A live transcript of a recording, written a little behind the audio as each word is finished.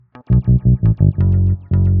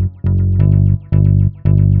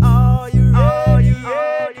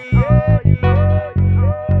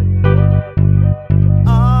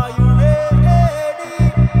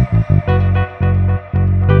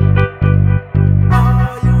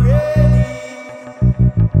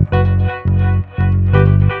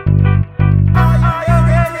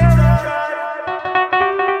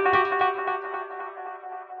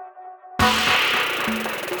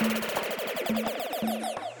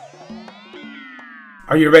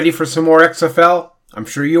Are you ready for some more XFL? I'm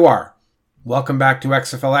sure you are. Welcome back to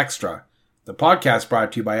XFL Extra, the podcast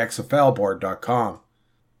brought to you by XFLboard.com.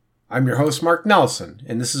 I'm your host, Mark Nelson,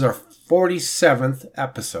 and this is our 47th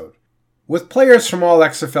episode. With players from all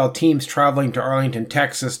XFL teams traveling to Arlington,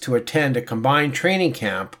 Texas to attend a combined training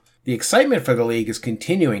camp, the excitement for the league is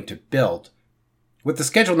continuing to build. With the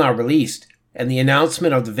schedule now released, and the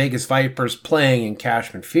announcement of the Vegas Vipers playing in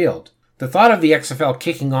Cashman Field, the thought of the XFL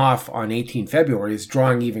kicking off on 18 February is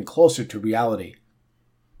drawing even closer to reality.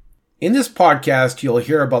 In this podcast, you'll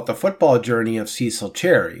hear about the football journey of Cecil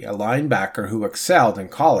Cherry, a linebacker who excelled in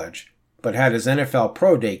college, but had his NFL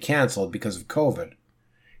Pro Day canceled because of COVID.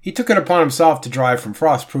 He took it upon himself to drive from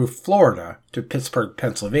Frostproof, Florida, to Pittsburgh,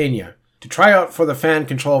 Pennsylvania, to try out for the Fan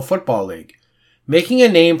Control Football League, making a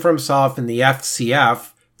name for himself in the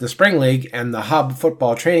FCF, the Spring League, and the Hub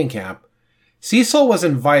Football Training Camp. Cecil was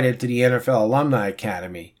invited to the NFL Alumni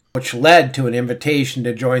Academy, which led to an invitation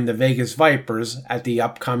to join the Vegas Vipers at the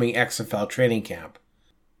upcoming XFL training camp.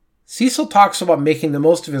 Cecil talks about making the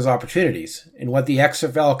most of his opportunities and what the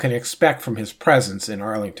XFL can expect from his presence in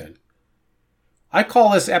Arlington. I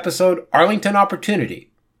call this episode Arlington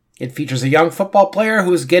Opportunity. It features a young football player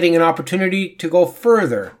who is getting an opportunity to go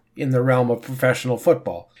further in the realm of professional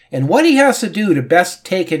football, and what he has to do to best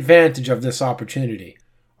take advantage of this opportunity.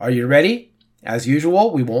 Are you ready? As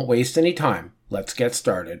usual, we won't waste any time. Let's get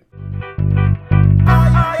started.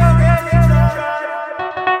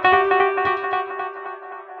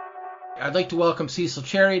 I'd like to welcome Cecil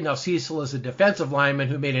Cherry. Now, Cecil is a defensive lineman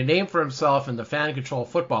who made a name for himself in the Fan Control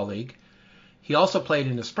Football League. He also played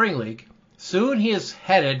in the Spring League. Soon he is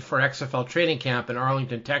headed for XFL training camp in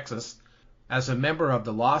Arlington, Texas, as a member of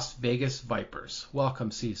the Las Vegas Vipers.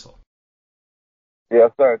 Welcome, Cecil.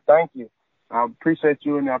 Yes, sir. Thank you. I appreciate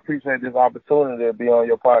you, and I appreciate this opportunity to be on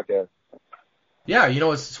your podcast. Yeah,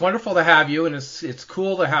 it's wonderful to have you, and it's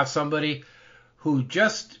cool to have somebody who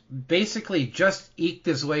just eked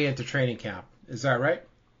his way into training camp. Is that right?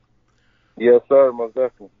 Yes, sir, most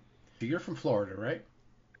definitely. You're from Florida, right?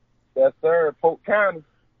 Yes, sir, Polk County.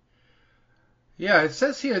 Yeah, it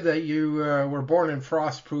says here that you were born in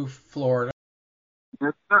Frostproof, Florida.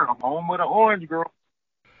 Yes, sir, home of the Orange Girl.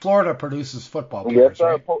 Florida produces football players, yes,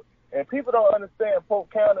 sir, right? And people don't understand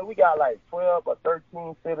Polk County. We got like 12 or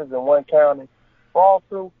 13 cities in one county.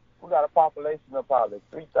 Frostproof, we got a population of probably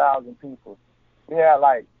 3,000 people. We had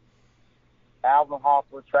like Alvin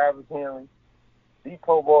Harper, Travis Henry, the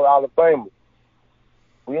Pro Bowl Hall of Famers.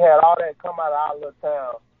 We had all that come out of our little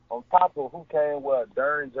town. On top of who came with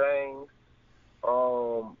Darren James,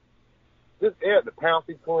 the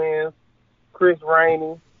Pouncey twins, Chris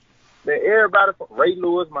Rainey, then everybody from Ray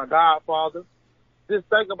Lewis, my godfather. Just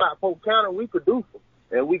think about Polk County, we produce them,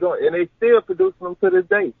 and they still producing them to this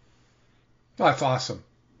day. Oh, that's awesome.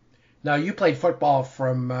 Now, you played football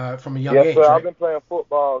from a young age, Yes, sir. Right? I've been playing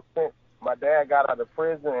football since my dad got out of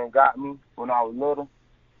prison and got me when I was little,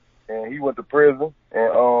 and he went to prison,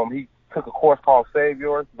 and he took a course called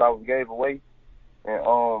Saviors that I was gave away,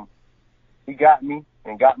 and he got me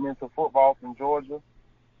into football from Georgia.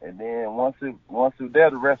 And then once it was there,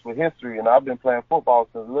 the rest was history. And I've been playing football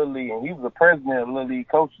since Little League. And he was the president of Little League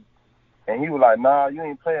coaches. And he was like, nah, you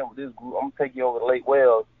ain't playing with this group. I'm going to take you over to Lake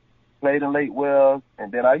Wells. Played in Lake Wells.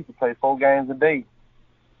 And then I used to play 4 games a day.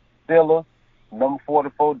 Steelers, number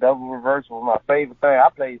 44, double reverse was my favorite thing. I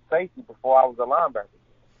played safety before I was a linebacker.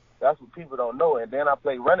 That's what people don't know. And then I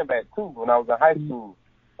played running back, too, when I was in high school.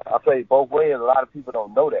 I played both ways. A lot of people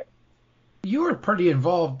don't know that. You were pretty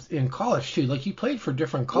involved in college, too. Like, you played for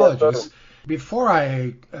different colleges. Yes, Before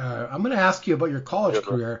I'm going to ask you about your college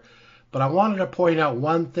career, but I wanted to point out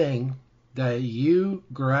one thing, that you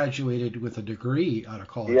graduated with a degree out of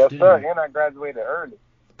college, yes, didn't sir, you? and I graduated early.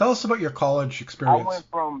 Tell us about your college experience. I went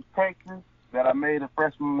from Texas, that I made a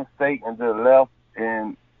freshman mistake and just left,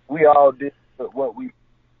 and we all did what we.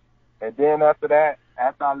 And then after that,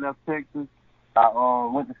 after I left Texas, I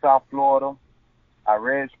went to South Florida. I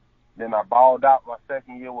read. Then I balled out my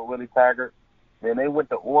second year with Willie Taggart. Then they went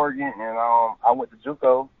to Oregon, and I went to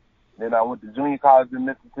JUCO. Then I went to junior college in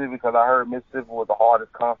Mississippi because I heard Mississippi was the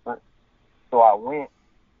hardest conference. So I went,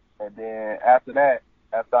 and then after that,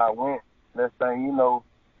 after I went, next thing you know,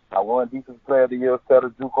 I won Defensive Player of the Year, set a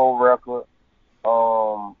JUCO record.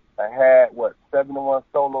 I had, 71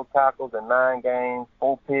 solo tackles in 9 games,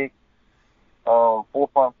 4 picks,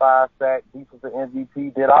 4.5 sack, defensive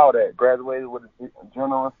MVP, did all that. Graduated with a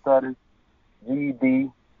general studies,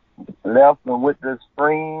 GED, left and went to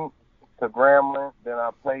spring to Grambling. Then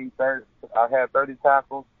I played I had 30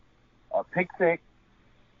 tackles, pick 6,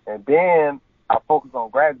 and then I focused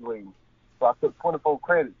on graduating. So I took 24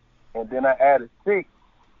 credits, and then I added 6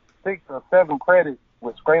 or 7 credits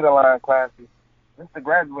with straight line classes just to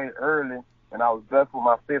graduate early, and I was blessed with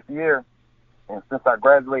my 5th year. And since I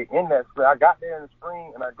graduated in that spring, I got there in the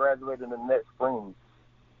spring and I graduated in the next spring.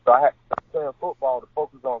 So I had to stop playing football to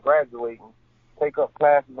focus on graduating, take up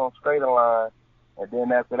classes on straight line, and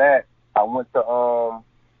then after that, I went to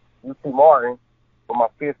UT Martin for my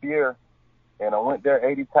 5th year, and I went there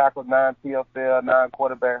 80 tackles, 9 TFL, 9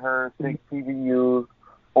 quarterback hurries, 6 PBUs,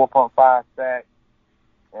 4.5 sacks,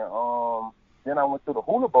 and then I went to the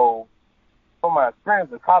Hula Bowl. From my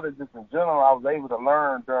experience in college, just in general, I was able to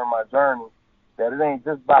learn during my journey that it ain't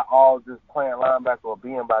just about all just playing linebacker or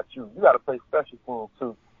being about you. You got to play special teams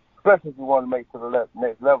too, especially if you want to make it to the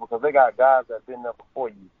next level, because they got guys that have been there before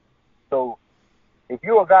you. So if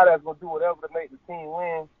you're a guy that's going to do whatever to make the team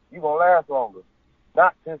win, you're going to last longer.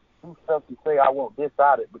 Not just do stuff to say, I want this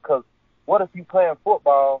out of it, because what if you playing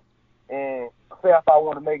football and say if I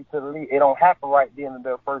want to make it to the league, it don't happen right then in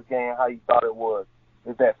their first game how you thought it was.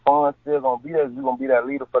 Is that fun still going to be there? Is you going to be that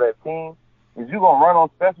leader for that team? Is you going to run on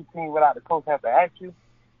special teams without the coach have to ask you?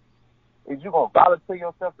 Is you going to volunteer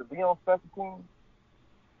yourself to be on special teams?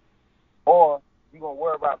 Or you going to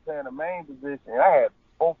worry about playing the main position? And I had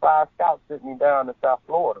 4 or 5 scouts sitting me down in South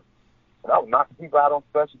Florida. And I was knocking people out on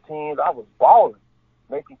special teams. I was balling,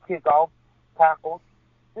 making kickoffs, tackles,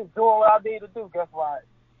 just doing what I needed to do. Guess what?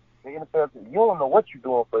 The NFL said, you don't know what you're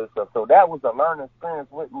doing for yourself. So that was a learning experience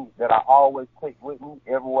with me that I always take with me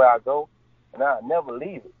everywhere I go. And I never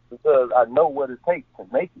leave it because I know what it takes to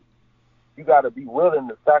make it. You got to be willing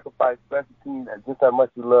to sacrifice special teams and just how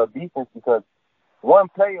much you love defense, because one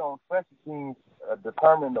play on special teams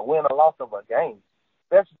determines the win or loss of a game.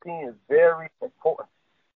 Special team is very important.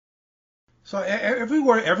 So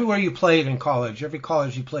everywhere you played in college, every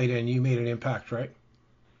college you played in, you made an impact, right?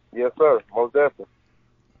 Yes, sir. Most definitely.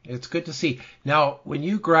 It's good to see. Now, when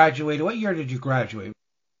you graduated, what year did you graduate?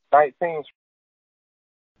 19.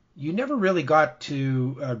 You never really got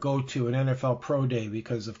to go to an NFL Pro Day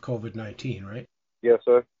because of COVID-19, right? Yes,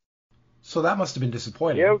 sir. So that must have been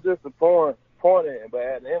disappointing. Yeah, it was disappointing, but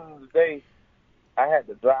at the end of the day, I had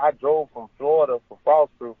to drive. I drove from Florida for fall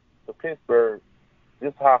through to Pittsburgh.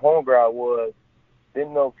 Just how hungry I was.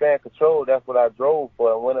 Didn't know fan control. That's what I drove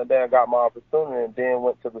for. And went there and got my opportunity, and then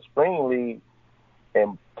went to the spring league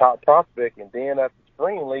and top prospect. And then after the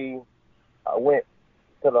spring league, I went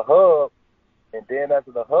to the hub. And then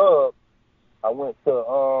after the hub, I went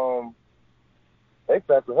to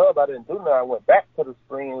basically after the hub, I didn't do nothing. I went back to the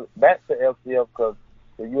spring, back to LCF, because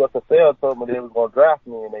the USFL told me they was going to draft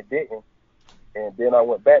me, and they didn't. And then I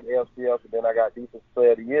went back to LCF, and then I got Defensive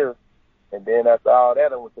Player of the Year. And then after all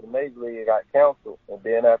that, I went to the Major League and got canceled. And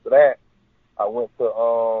then after that, I went to,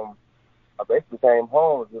 I basically came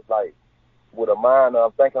home just like with a mind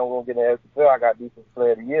of thinking I'm going to get in the SFL. I got Defensive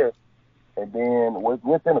Player of the Year. And then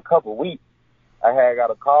within a couple of weeks, I had got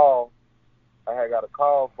a call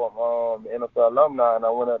from the NFL alumni, and I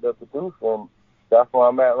went out there to produce, and that's where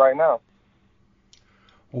I'm at right now.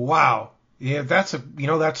 Wow. Yeah, that's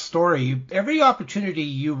that story. Every opportunity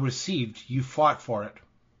you received, you fought for it.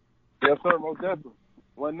 Yes, sir, most definitely.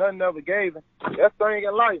 Well, nothing ever gave it. That's the thing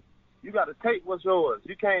in life. You got to take what's yours.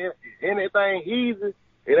 You can't, anything easy,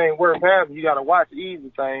 it ain't worth having. You got to watch the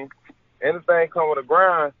easy thing. Anything come with a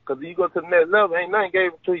grind, because you go to the next level, ain't nothing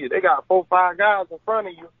gave it to you. They got 4 or 5 guys in front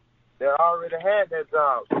of you that already had that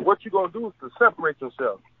job. So what you going to do is to separate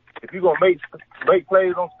yourself. If you going to make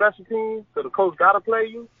plays on special teams, so the coach got to play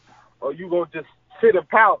you, or you going to just sit and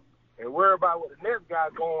pout and worry about what the next guy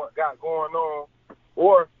got going on,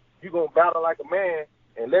 or you going to battle like a man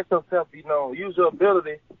and let yourself be known. Use your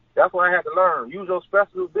ability. That's what I had to learn. Use your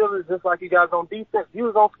special abilities just like you guys on defense.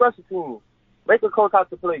 Use on special teams. Make a coach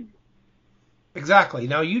have to play you. Exactly.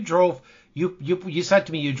 Now you drove. You said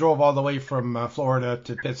to me you drove all the way from Florida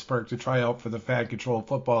to Pittsburgh to try out for the Fan Control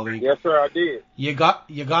Football League. Yes, sir, I did. You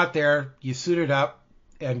got there. You suited up,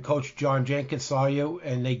 and Coach John Jenkins saw you,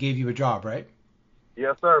 and they gave you a job, right?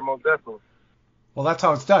 Yes, sir, most definitely. Well, that's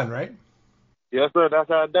how it's done, right? Yes, sir, that's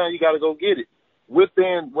how it's done. You got to go get it.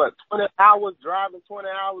 Within 20 hours, driving 20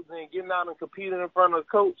 hours, and getting out and competing in front of the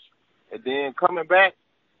coach, and then coming back.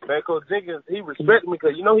 Coach Jenkins, he respected me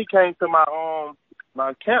because, he came to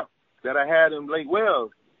my camp that I had in Lake Wells.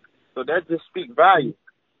 So that just speaks value.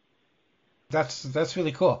 That's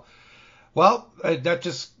really cool. Well, that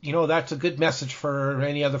just, that's a good message for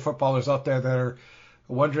any other footballers out there that are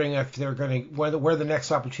wondering if they're going to, where the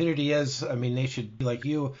next opportunity is. I mean, they should be like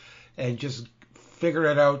you and just figure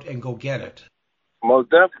it out and go get it. Most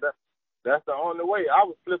definitely. That's the only way. I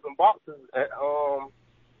was flipping boxes at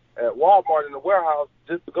Walmart in the warehouse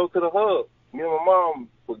just to go to the hub. Me and my mom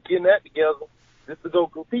were getting that together, just to go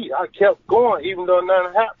compete. I kept going, even though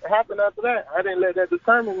nothing happened after that. I didn't let that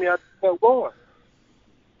determine me. I just kept going.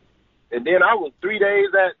 And then I was 3 days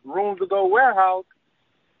at Rooms to Go warehouse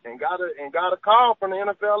and got a call from the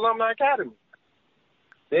NFL Alumni Academy.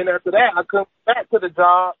 Then after that, I come back to the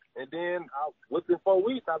job, and then within 4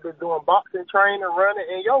 weeks, I've been doing boxing training, running,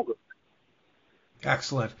 and yoga.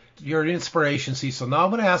 Excellent. You're an inspiration, Cecil. Now I'm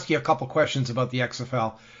going to ask you a couple questions about the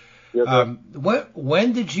XFL. Yes,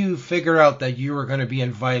 when did you figure out that you were going to be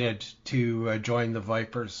invited to join the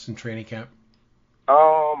Vipers in training camp?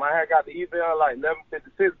 I had got the email like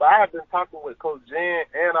 11:56, but I have been talking with Coach Jen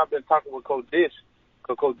and I've been talking with Coach Dish.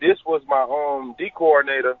 Because Coach Dish was my D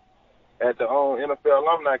coordinator at the NFL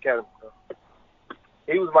Alumni Academy.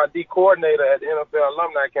 He was my D coordinator at the NFL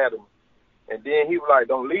Alumni Academy. And then he was like,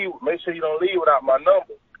 "Don't leave. Make sure you don't leave without my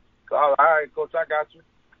number." So I was like, "All right, Coach, I got you."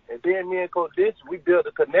 And then me and Coach Dish, we built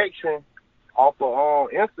a connection off of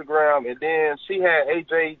Instagram. And then she had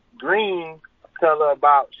AJ Green tell her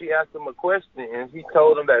about. She asked him a question, and he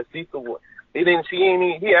told him that Cecil was.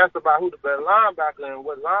 He asked about who the best linebacker and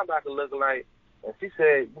what linebacker looked like. And she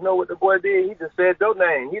said, "You know what the boy did? He just said your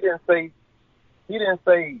name. He didn't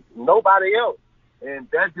say nobody else." And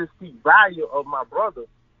that just speaks value of my brother,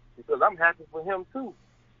 because I'm happy for him too.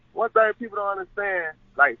 One thing people don't understand,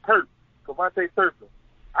 like Turk, Devontae Turpin.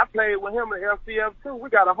 I played with him in LCF too. We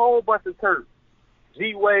got a whole bunch of Turks.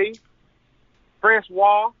 G-Way,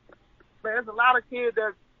 Francois. Man, there's a lot of kids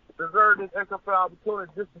that deserve this XFL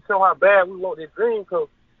opportunity just to show how bad we want this dream, because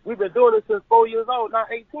we've been doing this since 4 years old,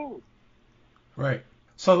 not 18. Right.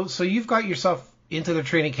 So you've got yourself into the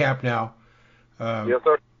training camp now. Yes,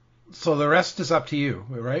 sir. So the rest is up to you,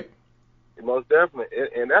 right? Most definitely.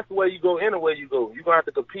 And that's the way you go, anywhere you go. You're going to have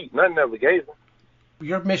to compete. Nothing ever gave them.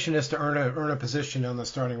 Your mission is to earn a position on the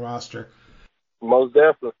starting roster. Most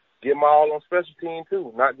definitely. Get my all on special team,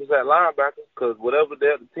 too. Not just at linebacker, because whatever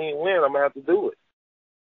the team win, I'm going to have to do it.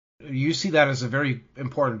 You see that as a very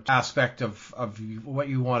important aspect of what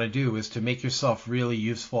you want to do, is to make yourself really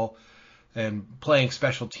useful and playing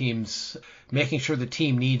special teams, making sure the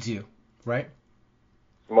team needs you, right?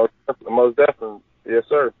 Most definitely. Yes,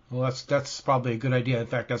 sir. Well, that's probably a good idea. In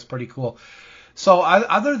fact, that's pretty cool. So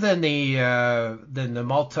other than the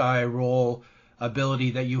multi-role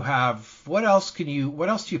ability that you have, what else do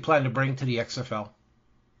you plan to bring to the XFL?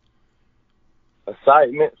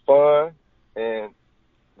 Excitement, fun, and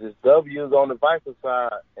just W's on the Viper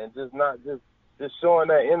side, and just showing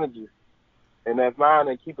that energy and that mind,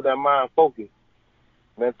 and keeping that mind focused.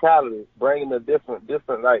 Mentality, bringing a different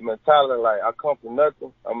like mentality. Like, I come from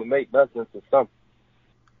nothing, I'm gonna make nothing to something.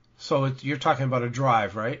 So you're talking about a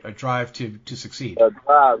drive, right? A drive to succeed. A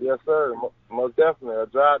drive, yes, sir. Most definitely, a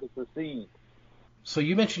drive to succeed. So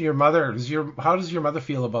you mentioned your mother. How does your mother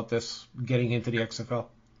feel about this, getting into the XFL?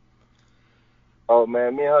 Oh,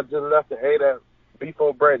 man, me and her just left and ate at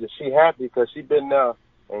Beef-O Brady. She happy because she been there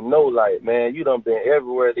and know, like, man, you done been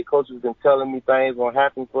everywhere. The coaches been telling me things gonna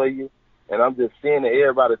happen for you. And I'm just seeing that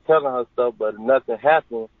everybody telling her stuff, but nothing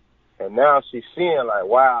happened. And now she's seeing, like,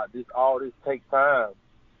 wow, all this takes time.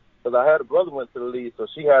 Because I had a brother went to the league, so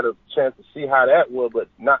she had a chance to see how that was, but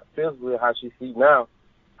not physically how she see now,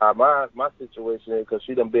 how my situation is, because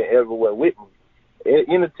she done been everywhere with me.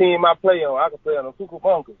 In the team I play on, I can play on a Cuckoo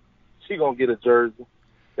Bunker. She going to get a jersey.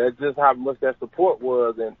 That's just how much that support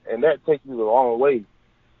was, and that takes you the long way.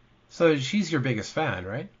 So she's your biggest fan,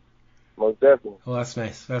 right? Most definitely. Well, that's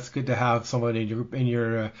nice. That's good to have someone in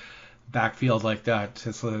your backfield like that,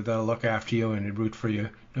 so that'll look after you and root for you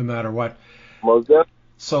no matter what. Most definitely.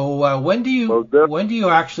 So when do you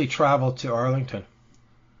actually travel to Arlington?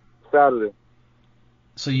 Saturday.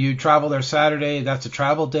 So you travel there Saturday. That's a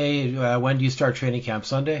travel day. When do you start training camp?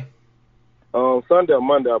 Sunday? Sunday or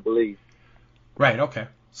Monday, I believe. Right. Okay.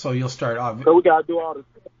 So you'll start off. So we gotta do all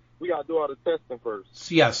the testing first.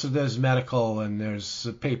 So, yeah. So there's medical and there's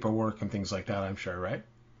paperwork and things like that, I'm sure, right?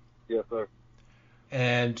 Yes, sir.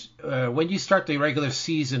 And when you start the regular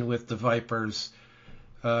season with the Vipers,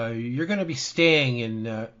 you're going to be staying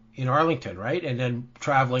in Arlington, right? And then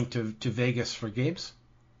traveling to Vegas for games?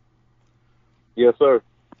 Yes, sir.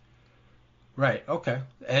 Right, okay.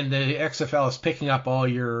 And the XFL is picking up all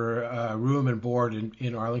your room and board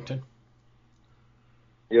in Arlington?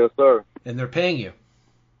 Yes, sir. And they're paying you?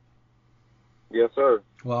 Yes, sir.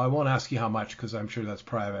 Well, I won't ask you how much because I'm sure that's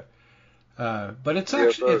private. But it's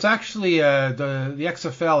Yes, actually the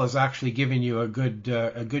XFL is actually giving you a good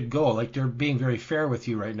go. Like, they're being very fair with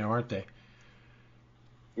you right now, aren't they?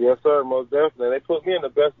 Yes, sir. Most definitely. They put me in the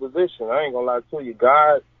best position. I ain't gonna lie to you.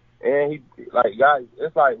 God, God.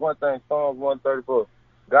 It's like one thing. Psalms 134.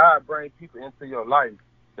 God brings people into your life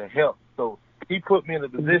to help. So He put me in a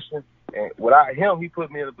position And without him, he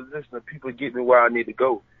put me in a position of people get me where I need to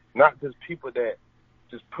go. Not just people that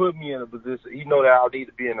just put me in a position. He know that I need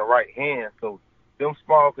to be in the right hands. So them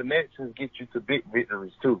small connections get you to big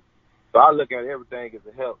victories too. So I look at everything as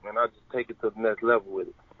a help, and I just take it to the next level with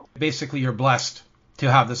it. Basically, you're blessed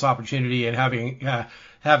to have this opportunity and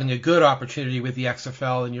having a good opportunity with the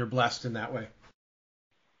XFL, and you're blessed in that way.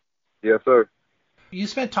 Yes, sir. You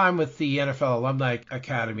spent time with the NFL Alumni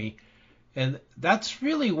Academy, and that's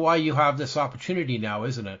really why you have this opportunity now,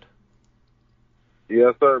 isn't it?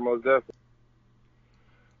 Yes, sir, most definitely.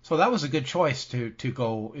 So that was a good choice to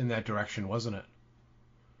go in that direction, wasn't it?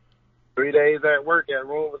 3 days at work at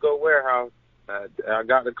Room to Go Warehouse, I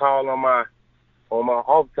got the call on my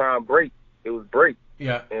off time break. It was break.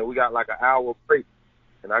 Yeah. And we got like an hour break.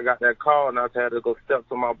 And I got that call, and I had to go step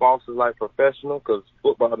to my bosses like professional, because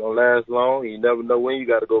football don't last long. You never know when you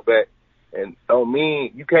got to go back. And don't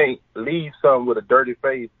mean you can't leave something with a dirty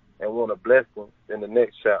face and want a blessing in the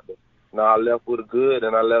next chapter. No, I left with a good,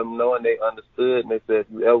 and I let them know, and they understood, and they said,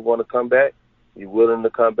 if you ever want to come back, you're willing to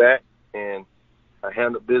come back. And I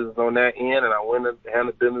handled business on that end, and I went and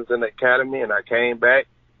handled business in the academy, and I came back,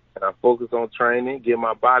 and I focused on training, get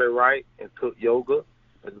my body right, and took yoga,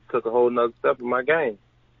 and just took a whole nother step in my game.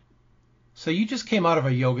 So you just came out of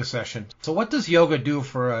a yoga session. So what does yoga do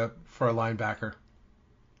for a linebacker?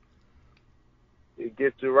 It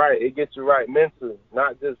gets you right. It gets you right mentally,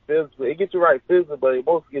 not just physically. It gets you right physically, but it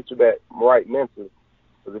mostly gets you back right mentally.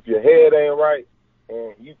 Because if your head ain't right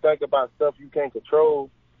and you think about stuff you can't control,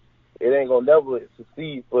 it ain't going to never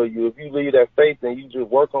succeed for you. If you leave that faith and you just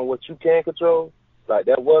work on what you can control, like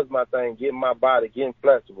that was my thing, getting my body, getting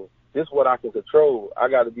flexible. This is what I can control. I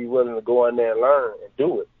got to be willing to go in there and learn and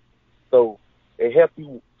do it. So it helps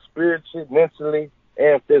you spiritually, mentally,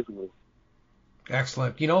 and physically.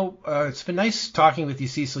 Excellent. It's been nice talking with you,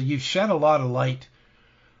 Cecil. You've shed a lot of light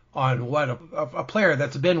on what a player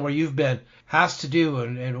that's been where you've been has to do,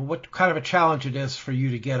 and what kind of a challenge it is for you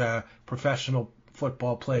to get a professional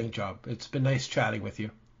football playing job. It's been nice chatting with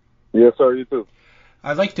you. Yes, sir. You too.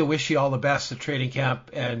 I'd like to wish you all the best at training camp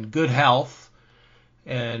and good health.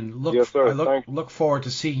 And look forward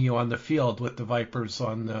to seeing you on the field with the Vipers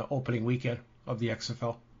on the opening weekend of the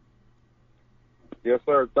XFL. Yes,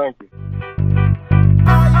 sir. Thank you.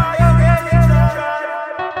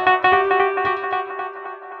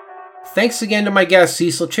 Thanks again to my guest,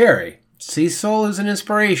 Cecil Cherry. Cecil is an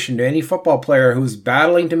inspiration to any football player who's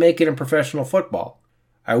battling to make it in professional football.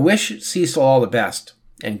 I wish Cecil all the best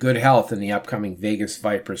and good health in the upcoming Vegas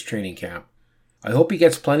Vipers training camp. I hope he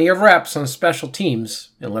gets plenty of reps on special teams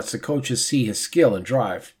and lets the coaches see his skill and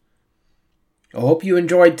drive. I hope you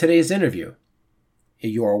enjoyed today's interview.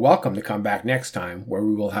 You are welcome to come back next time, where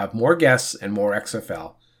we will have more guests and more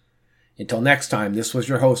XFL. Until next time, this was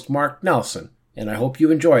your host, Mark Nelson, and I hope you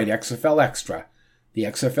enjoyed XFL Extra, the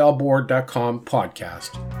XFLboard.com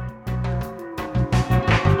podcast.